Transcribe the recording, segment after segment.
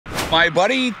My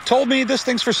buddy told me this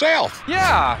thing's for sale.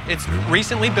 Yeah, it's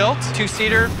recently built,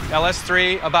 two-seater,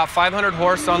 LS3, about 500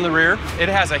 horse on the rear. It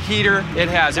has a heater, it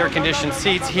has air-conditioned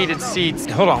seats, heated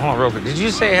seats. Hold on real quick. Did you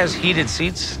say it has heated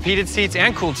seats? Heated seats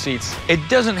and cooled seats. It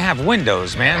doesn't have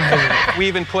windows, man. We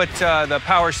even put the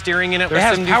power steering in it. It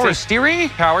has power steering?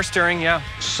 Power steering, yeah.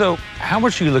 So how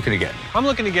much are you looking to get? I'm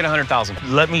looking to get 100,000.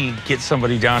 Let me get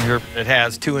somebody down here. It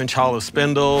has 2-inch hollow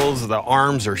spindles. The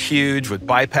arms are huge with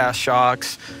bypass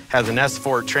shocks. Has an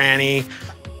S4 tranny.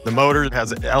 The motor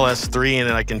has an LS3 in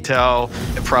it, I can tell.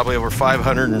 Probably over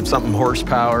 500 and something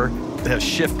horsepower. It has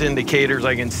shift indicators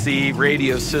I can see,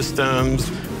 radio systems.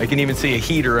 I can even see a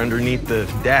heater underneath the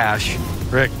dash.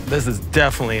 Rick, this is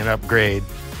definitely an upgrade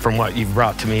from what you've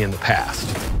brought to me in the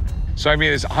past. So, I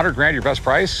mean, is 100 grand your best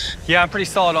price? Yeah, I'm pretty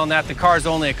solid on that. The car's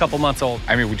only a couple months old.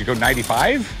 I mean, would you go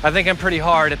 95? I think I'm pretty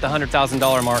hard at the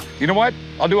 $100,000 mark. You know what?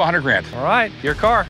 I'll do 100 grand. All right, your car.